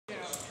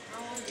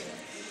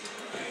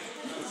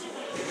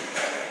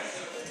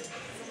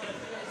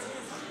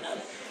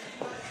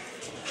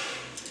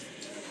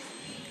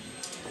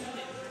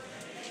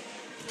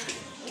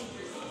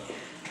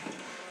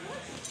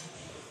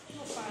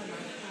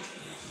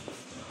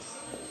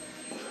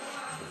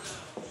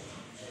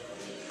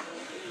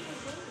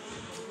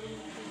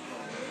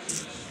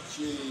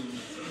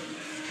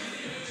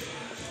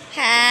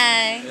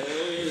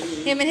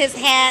Him and his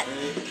hat.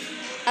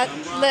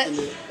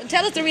 Look,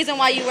 tell us the reason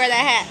why you wear that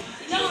hat.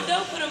 No,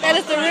 don't put him That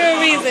is the real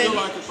I reason.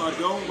 feel like if I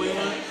don't wear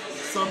it,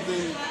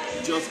 something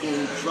just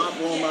gonna drop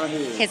on my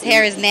head. His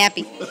hair is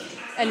nappy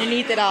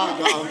underneath it all.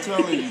 I'm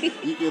telling you,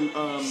 you can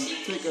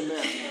take a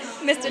nap.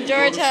 Mr.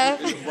 George Huff.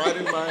 It's right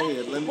in my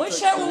head. Let me What take,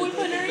 shirt let will me we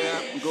put take her a in?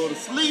 nap and go to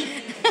sleep.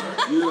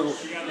 You know,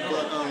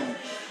 but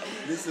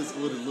this is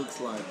what it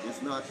looks like.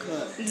 It's not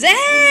cut.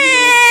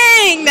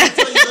 Dang! Let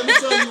me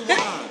tell you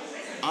why.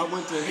 I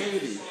went to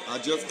Haiti. I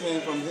just came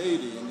from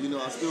Haiti, and you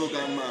know I still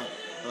got my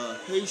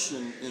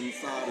Haitian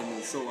inside of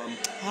me, so I'm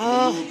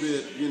a little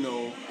bit, you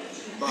know.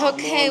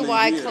 Okay,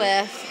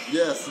 Wyclef.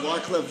 Yes,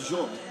 Wyclef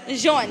Jean.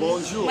 Jean.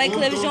 Bonjour.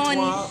 Wyclef Jean.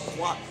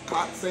 4,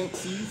 5, 6,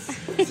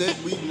 7,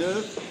 8,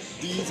 9,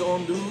 10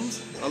 on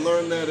 12. I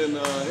learned that in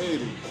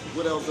Haiti.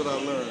 What else did I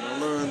learn? I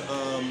learned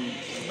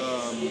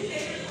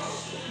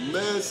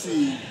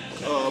merci.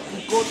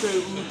 Pourquoi tu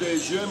ou de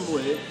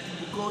j'aimerais?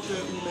 Pourquoi tu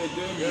ou me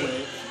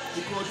d'aimerais?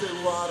 Pourquoi tu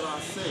ou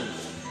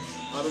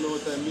I don't know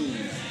what that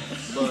means,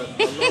 but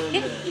I learned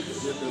that. It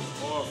is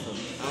awesome.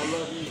 I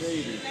love you,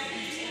 Haiti.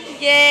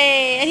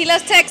 Yay! And he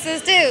loves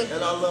Texas too.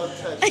 And I love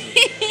Texas.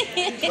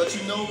 But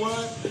you know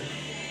what?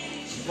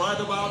 Right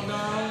about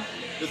now,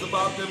 it's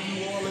about them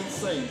New Orleans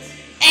Saints.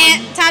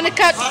 And time to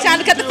cut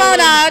the phone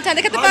off. Time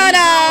to cut the phone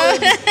off.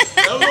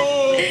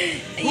 Hello.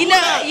 you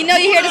know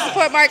you're here to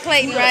support Mark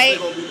Clayton, right?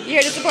 You're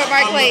here to support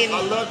Mark Clayton.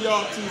 I love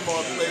y'all too,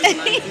 Mark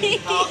Clayton.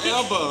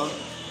 However,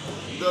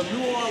 the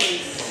New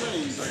Orleans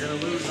Saints. They're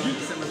gonna lose on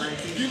December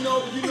 19th. You know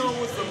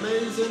what's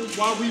amazing?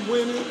 Why we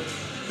winning?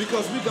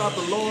 Because we got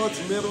the Lord's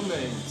middle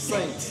name,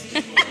 Saints.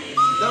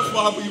 That's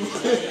why we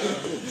win.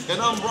 And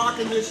I'm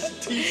rocking this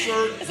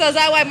T-shirt. So is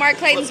that why Mark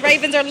Clayton's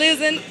Ravens are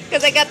losing?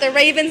 Because they got the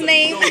Ravens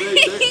name? No,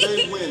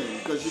 they winning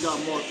because you got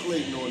Mark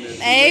Clayton on there.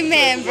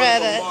 Amen,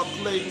 brother. Mark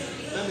Clayton,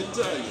 let me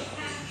tell you.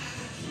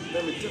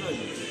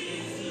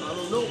 I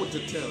don't know what to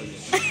tell you.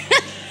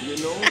 You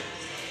know?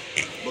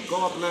 But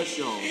God bless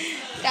y'all.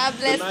 God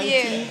bless the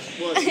 19th,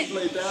 you. What, you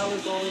play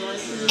Dallas on the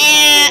 19th?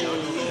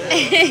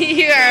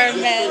 You are a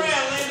mess.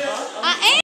 I am.